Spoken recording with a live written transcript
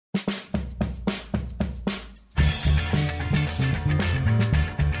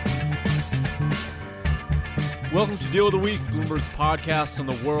Welcome to Deal of the Week, Bloomberg's podcast on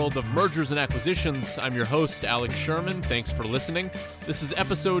the world of mergers and acquisitions. I'm your host, Alex Sherman. Thanks for listening. This is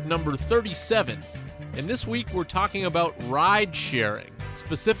episode number 37. And this week, we're talking about ride sharing,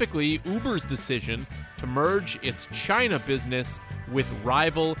 specifically Uber's decision to merge its China business with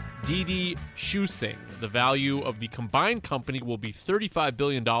rival Didi Chuxing. The value of the combined company will be $35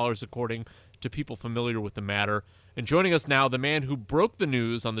 billion, according to people familiar with the matter. And joining us now, the man who broke the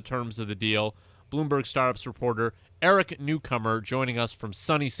news on the terms of the deal, Bloomberg startups reporter Eric Newcomer, joining us from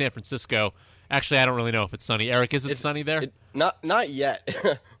sunny San Francisco. Actually, I don't really know if it's sunny. Eric, is it sunny there? Not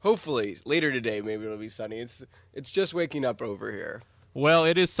yet. Hopefully, later today, maybe it'll be sunny. It's just waking up over here. Well,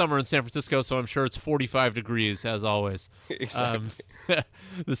 it is summer in San Francisco, so I'm sure it's 45 degrees, as always. Exactly.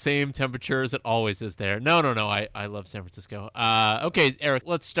 The same temperature as it always is there. No. I love San Francisco. Okay, Eric,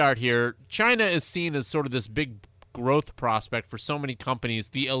 let's start here. China is seen as sort of this big growth prospect for so many companies,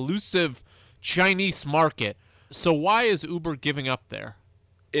 the elusive Chinese market. So why is Uber giving up there?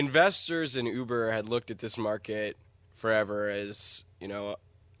 Investors in Uber had looked at this market forever as,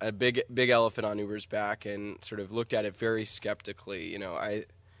 a big elephant on Uber's back and sort of looked at it very skeptically.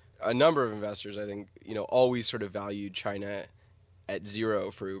 A number of investors, I think, always sort of valued China at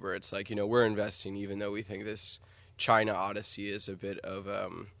zero for Uber. It's like, we're investing even though we think this China odyssey is a bit of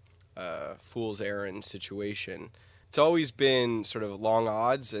a fool's errand situation. It's always been sort of long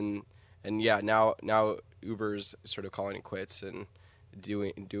odds and yeah, now Uber's sort of calling it quits and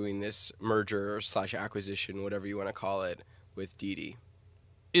doing this merger / acquisition, whatever you want to call it, with Didi.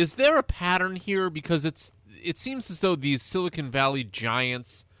 Is there a pattern here? Because it seems as though these Silicon Valley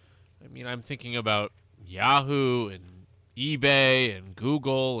giants, I'm thinking about Yahoo and eBay and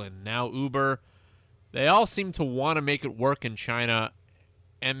Google and now Uber, they all seem to want to make it work in China,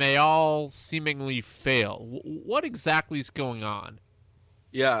 and they all seemingly fail. What exactly is going on?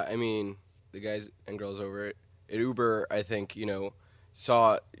 Yeah, the guys and girls over at Uber, I think,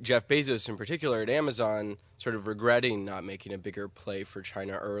 saw Jeff Bezos in particular at Amazon sort of regretting not making a bigger play for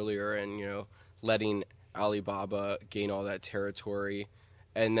China earlier and, letting Alibaba gain all that territory.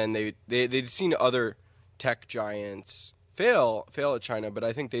 And then they'd seen other tech giants fail at China, but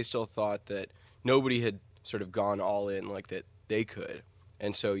I think they still thought that nobody had sort of gone all in like that they could.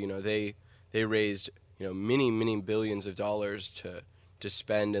 And so, they raised, many billions of dollars to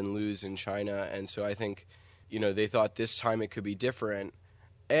spend and lose in China. And so I think, they thought this time it could be different.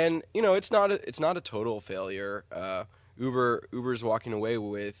 And, it's not a total failure. Uber's walking away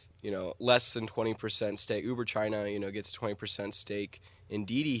with, less than 20% stake. Uber China, gets 20% stake in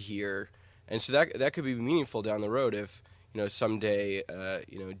Didi here. And so that could be meaningful down the road if, someday,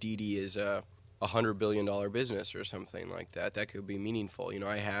 Didi is a $100 billion business or something like that. That could be meaningful.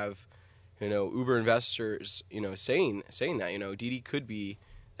 I have Uber investors, saying that, Didi could be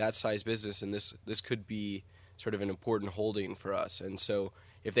that size business, and this could be sort of an important holding for us. And so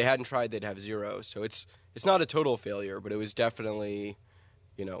if they hadn't tried, they'd have zero. So it's not a total failure, but it was definitely,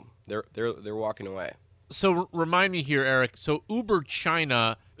 they're walking away. So remind me here, Eric. So Uber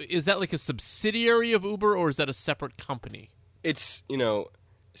China, is that like a subsidiary of Uber, or is that a separate company? It's,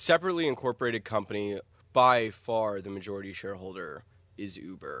 separately incorporated company. By far, the majority shareholder is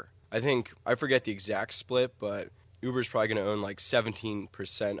Uber. I forget the exact split, but Uber's probably going to own like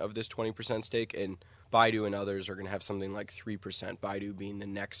 17% of this 20% stake, and Baidu and others are going to have something like 3%, Baidu being the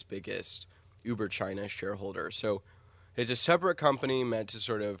next biggest Uber China shareholder. So it's a separate company meant to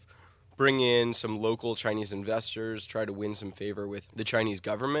sort of bring in some local Chinese investors, try to win some favor with the Chinese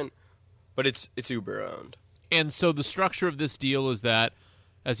government, but it's Uber owned. And so the structure of this deal is that,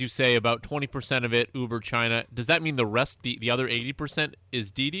 as you say, about 20% of it, Uber China. Does that mean the rest, the other 80% is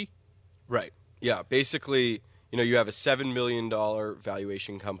Didi? Right. Yeah. Basically, you have a $7 million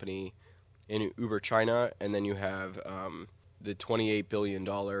valuation company in Uber China, and then you have the $28 billion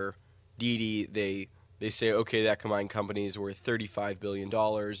Didi. They say, okay, that combined company is worth $35 billion.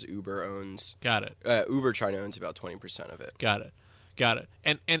 Uber owns. Got it. Uber China owns about 20% of it. Got it.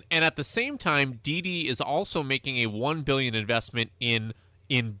 And at the same time, Didi is also making a $1 billion investment in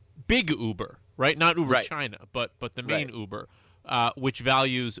big Uber, right? Not Uber right. China, but the main right. Uber, which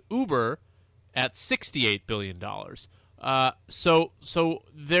values Uber at $68 billion. So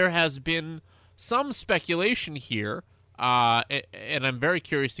there has been some speculation here, and I'm very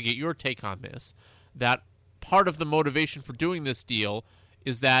curious to get your take on this, that part of the motivation for doing this deal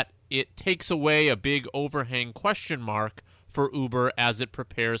is that it takes away a big overhang question mark for Uber as it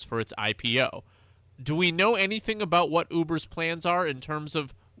prepares for its IPO. Do we know anything about what Uber's plans are in terms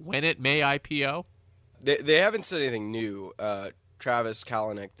of when it may IPO? They haven't said anything new. Travis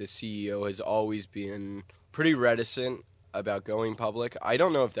Kalanick, the CEO, has always been pretty reticent about going public. I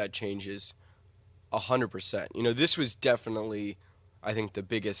don't know if that changes 100%. This was definitely, I think, the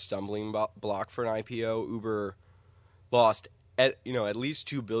biggest stumbling block for an IPO. Uber lost at least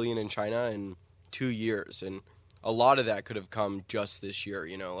 $2 billion in China in 2 years, and a lot of that could have come just this year.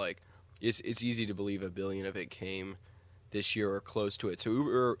 It's easy to believe $1 billion of it came this year or close to it. So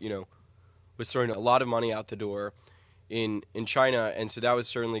Uber, was throwing a lot of money out the door in China, and so that was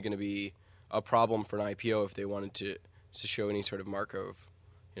certainly going to be a problem for an IPO if they wanted to show any sort of mark of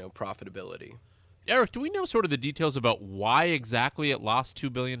profitability. Eric, do we know sort of the details about why exactly it lost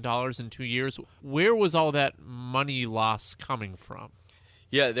 $2 billion in 2 years? Where was all that money loss coming from?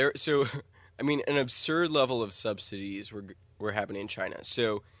 Yeah, an absurd level of subsidies were happening in China.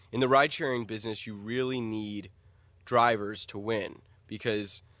 So in the ride-sharing business, you really need drivers to win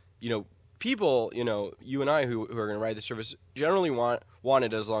because, people, you and I who are going to ride the service generally want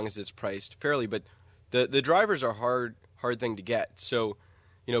it as long as it's priced fairly. But the drivers are a hard thing to get. So,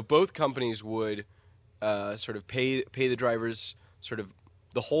 both companies would sort of pay the drivers sort of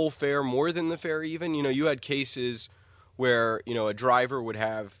the whole fare, more than the fare even. You had cases where, a driver would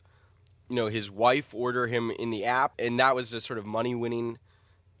have, his wife order him in the app, and that was a sort of money-winning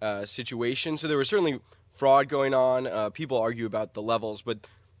situation. So there was certainly fraud going on. People argue about the levels, but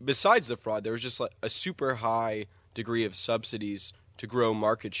besides the fraud, there was just like a super high degree of subsidies to grow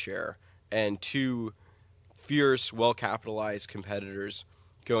market share and two fierce, well-capitalized competitors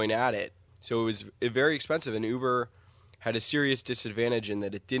going at it. So it was very expensive, and Uber had a serious disadvantage in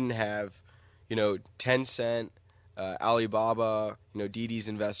that it didn't have, Tencent, Alibaba, Didi's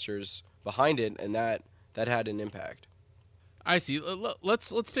investors behind it, and that had an impact. I see.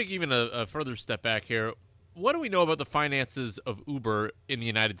 Let's take even a further step back here. What do we know about the finances of Uber in the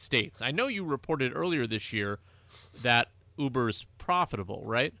United States? I know you reported earlier this year that Uber's profitable,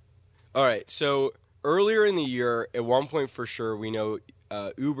 right? All right. So earlier in the year, at one point for sure, we know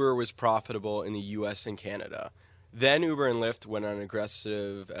Uber was profitable in the U.S. and Canada. Then Uber and Lyft went on an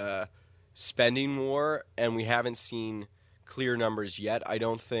aggressive spending war, and we haven't seen clear numbers yet. I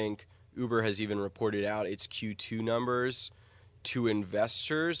don't think Uber has even reported out its Q2 numbers to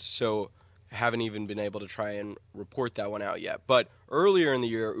investors, so haven't even been able to try and report that one out yet. But earlier in the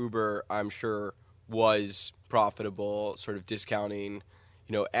year, Uber, I'm sure, was profitable, sort of discounting,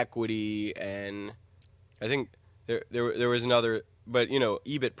 equity, and I think there was another, but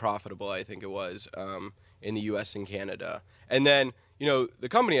EBIT profitable, I think it was, in the U.S. and Canada. And then the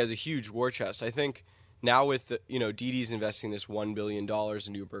company has a huge war chest. I think now with Didi's investing this $1 billion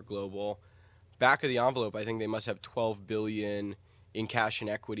in Uber Global, back of the envelope, I think they must have $12 billion in cash and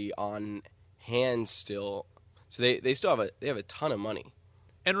equity on hand still. So they still have a ton of money.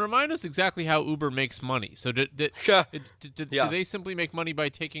 And remind us exactly how Uber makes money. So do they simply make money by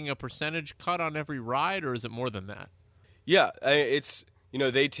taking a percentage cut on every ride, or is it more than that? Yeah, it's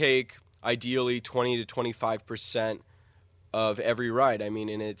they take ideally 20 to 25% of every ride. I mean,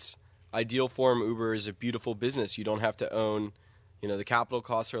 in its ideal form, Uber is a beautiful business. You don't have to own, the capital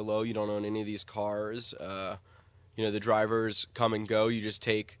costs are low. You don't own any of these cars. The drivers come and go. You just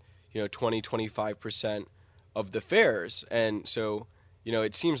take 20, 25% of the fares. And so,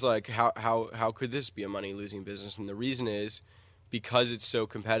 it seems like how could this be a money-losing business? And the reason is because it's so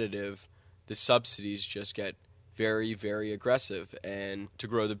competitive, the subsidies just get very, very aggressive. And to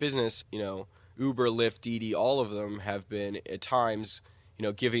grow the business, Uber, Lyft, Didi, all of them have been at times,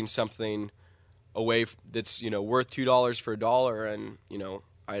 giving something away that's, worth $2 for $1. And,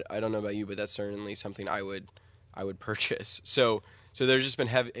 I don't know about you, but that's certainly something I would purchase. So there's just been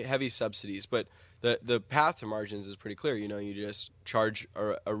heavy subsidies, but the path to margins is pretty clear. You just charge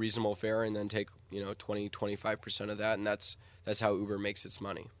a reasonable fare and then take 20, 25% of that, and that's how Uber makes its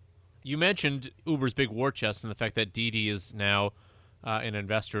money. You mentioned Uber's big war chest and the fact that Didi is now an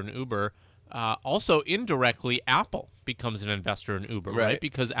investor in Uber. Also, indirectly, Apple becomes an investor in Uber, right?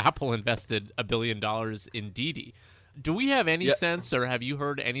 Because Apple invested $1 billion in Didi. Do we have any sense, or have you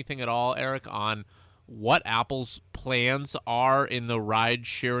heard anything at all, Eric, on what Apple's plans are in the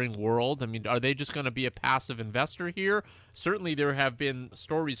ride-sharing world? I mean, are they just going to be a passive investor here? Certainly there have been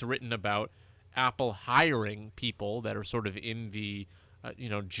stories written about Apple hiring people that are sort of in the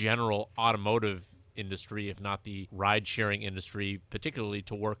general automotive industry, if not the ride-sharing industry, particularly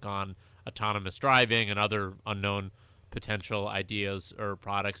to work on autonomous driving and other unknown potential ideas or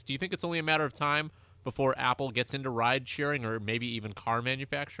products. Do you think it's only a matter of time before Apple gets into ride-sharing or maybe even car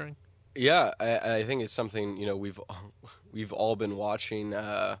manufacturing? Yeah, I think it's something we've all been watching.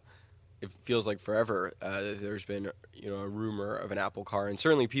 It feels like forever. There's been a rumor of an Apple car, and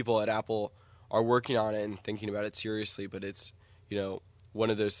certainly people at Apple are working on it and thinking about it seriously. But it's one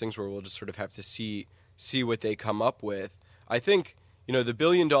of those things where we'll just sort of have to see what they come up with. I think the $1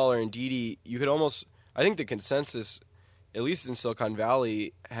 billion in Didi, you could almost, I think the consensus, at least in Silicon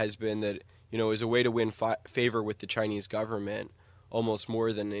Valley, has been that, is a way to win favor with the Chinese government almost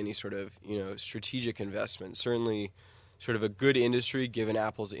more than any sort of, strategic investment. Certainly sort of a good industry given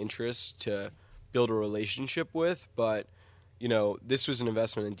Apple's interest to build a relationship with. But, this was an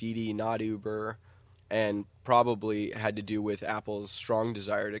investment in Didi, not Uber, and probably had to do with Apple's strong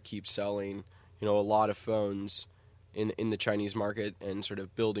desire to keep selling, a lot of phones in the Chinese market and sort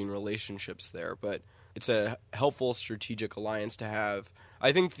of building relationships there. But it's a helpful strategic alliance to have.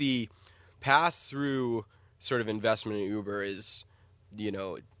 I think the pass-through sort of investment in Uber is,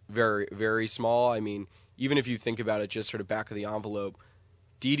 very, very small. I mean, even if you think about it just sort of back of the envelope,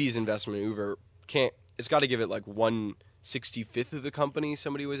 Didi's investment in Uber it's got to give it like 1/65th of the company,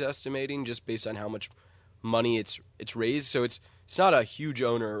 somebody was estimating, just based on how much money it's raised. So it's not a huge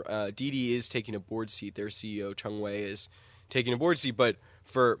owner. Didi is taking a board seat. Their CEO, Cheng Wei, is taking a board seat. But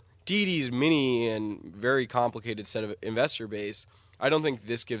for Didi's mini and very complicated set of investor base, I don't think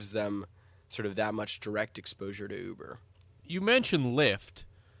this gives them sort of that much direct exposure to Uber. You mentioned Lyft.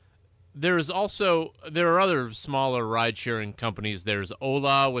 There are other smaller ride-sharing companies. There's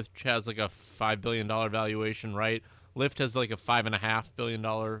Ola, which has like a $5 billion valuation, right? Lyft has like a $5.5 billion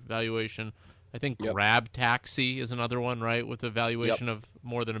valuation. I think Grab Taxi is another one, right, with a valuation of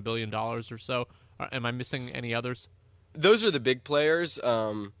more than $1 billion or so. Am I missing any others? Those are the big players.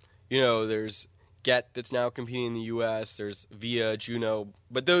 There's Get that's now competing in the U.S. There's Via, Juno,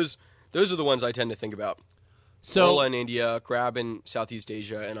 but those are the ones I tend to think about. So, Ola in India, Grab in Southeast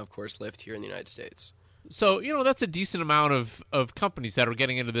Asia, and of course Lyft here in the United States. So, that's a decent amount of companies that are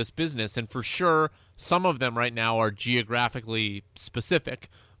getting into this business, and for sure some of them right now are geographically specific.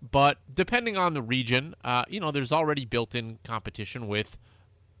 But depending on the region, there's already built-in competition with,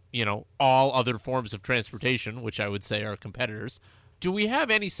 all other forms of transportation, which I would say are competitors. Do we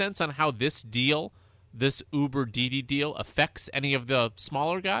have any sense on how this Uber-Didi deal, affects any of the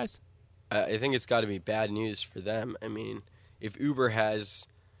smaller guys? I think it's got to be bad news for them. I mean, if Uber has,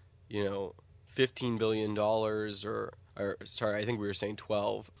 $15 billion or sorry, I think we were saying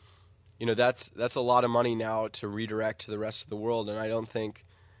 12, that's a lot of money now to redirect to the rest of the world, and I don't think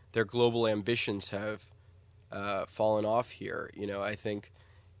their global ambitions have fallen off here. I think,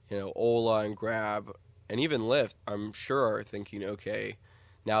 Ola and Grab and even Lyft, I'm sure, are thinking, okay,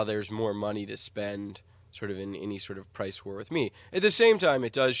 now there's more money to spend sort of in any sort of price war with me. At the same time,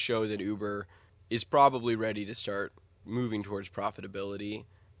 it does show that Uber is probably ready to start moving towards profitability.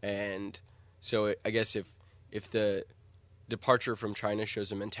 And so I guess if the departure from China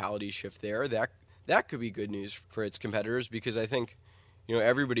shows a mentality shift there, that could be good news for its competitors, because I think,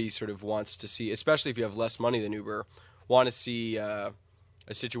 everybody sort of wants to see, especially if you have less money than Uber, want to see a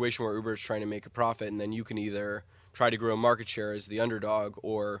situation where Uber is trying to make a profit, and then you can either try to grow market share as the underdog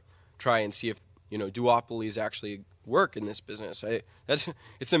or try and see if, duopolies actually work in this business.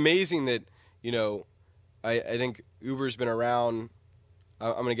 It's amazing that, I think Uber's been around,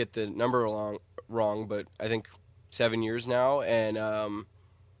 I'm going to get the number wrong, but I think 7 years now, and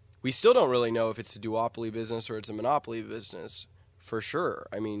we still don't really know if it's a duopoly business or it's a monopoly business for sure.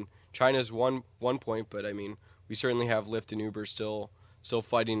 I mean, China's one point, but I mean, we certainly have Lyft and Uber still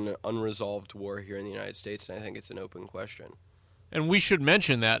fighting an unresolved war here in the United States, and I think it's an open question. And we should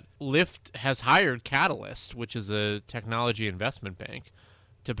mention that Lyft has hired Catalyst, which is a technology investment bank,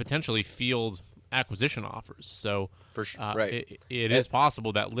 to potentially field acquisition offers. So for sure, right. it is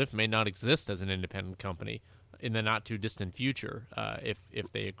possible that Lyft may not exist as an independent company in the not too distant future,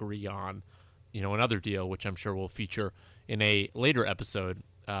 if they agree on another deal, which I'm sure will feature in a later episode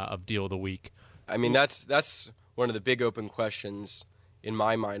of Deal of the Week. I mean, that's one of the big open questions in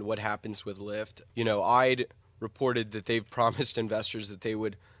my mind. What happens with Lyft? I'd reported that they've promised investors that they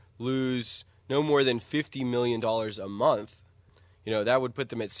would lose no more than $50 million a month. That would put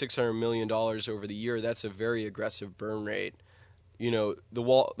them at $600 million over the year. That's a very aggressive burn rate. The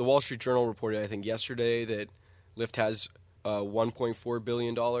Wall Street Journal reported, I think yesterday, that Lyft has $1.4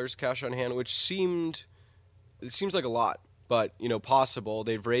 billion cash on hand, which seems like a lot, but possible.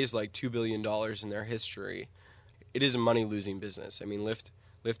 They've raised like $2 billion in their history. It is a money-losing business. I mean,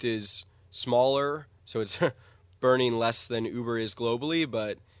 Lyft is smaller, so it's burning less than Uber is globally,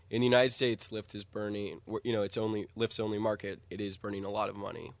 but in the United States, Lyft is burning, it's only Lyft's only market. It is burning a lot of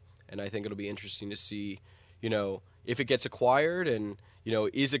money, and I think it'll be interesting to see, if it gets acquired, and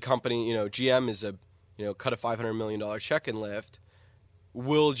is a company, GM is cut a $500 million check in Lyft.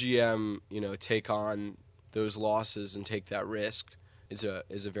 Will GM, take on those losses and take that risk? Is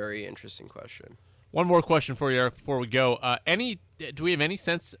a very interesting question. One more question for you, Eric, before we go. Do we have any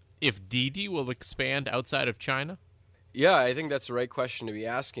sense if Didi will expand outside of China? Yeah, I think that's the right question to be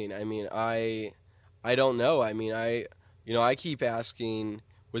asking. I mean, I don't know. I mean, I keep asking,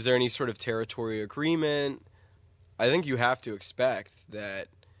 was there any sort of territory agreement? I think you have to expect that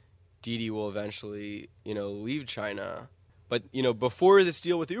Didi will eventually, leave China. But, before this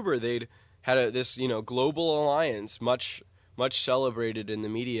deal with Uber, they'd had this, global alliance, much celebrated in the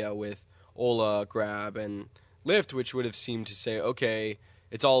media with Ola, Grab, and Lyft, which would have seemed to say, okay,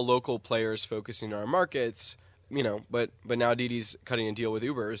 it's all local players focusing on our markets, but now Didi's cutting a deal with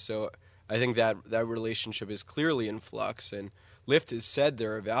Uber, so I think that relationship is clearly in flux, and Lyft has said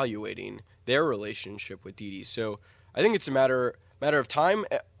they're evaluating their relationship with Didi. So I think it's a matter of time.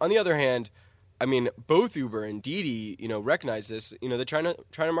 On the other hand, I mean, both Uber and Didi, recognize this. The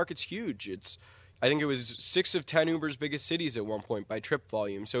China market's huge. I think it was 6 of 10 Uber's biggest cities at one point by trip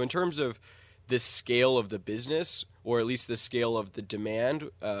volume. So in terms of the scale of the business, or at least the scale of the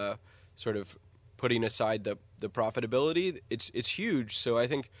demand, sort of putting aside the profitability, it's huge. So I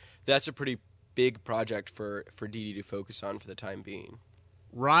think that's a pretty big project for Didi to focus on for the time being.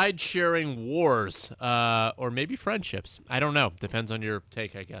 Ride-sharing wars, or maybe friendships. I don't know. Depends on your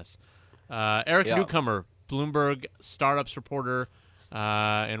take, I guess. Eric Newcomer, Bloomberg startups reporter,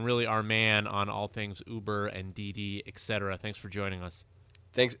 and really our man on all things Uber and Didi, etc. Thanks for joining us.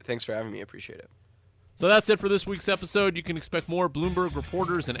 Thanks for having me. I appreciate it. So that's it for this week's episode. You can expect more Bloomberg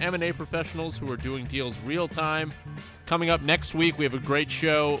reporters and M&A professionals who are doing deals real time. Coming up next week, we have a great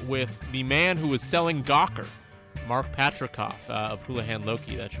show with the man who is selling Gawker, Mark Patrikoff of Houlihan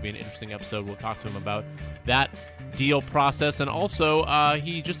Lokey. That should be an interesting episode. We'll talk to him about that deal process. And also,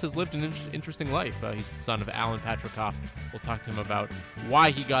 he just has lived an interesting life. He's the son of Alan Patrikoff. We'll talk to him about why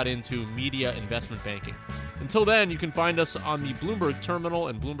he got into media investment banking. Until then, you can find us on the Bloomberg Terminal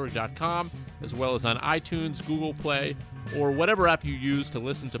and Bloomberg.com, as well as on iTunes, Google Play, or whatever app you use to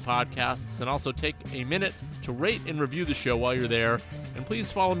listen to podcasts. And also take a minute to rate and review the show while you're there. And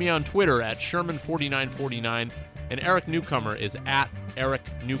please follow me on Twitter at Sherman4949. And Eric Newcomer is at Eric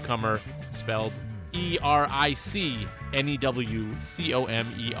Newcomer, spelled ERICNEWCOMER.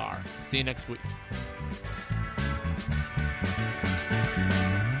 See you next week.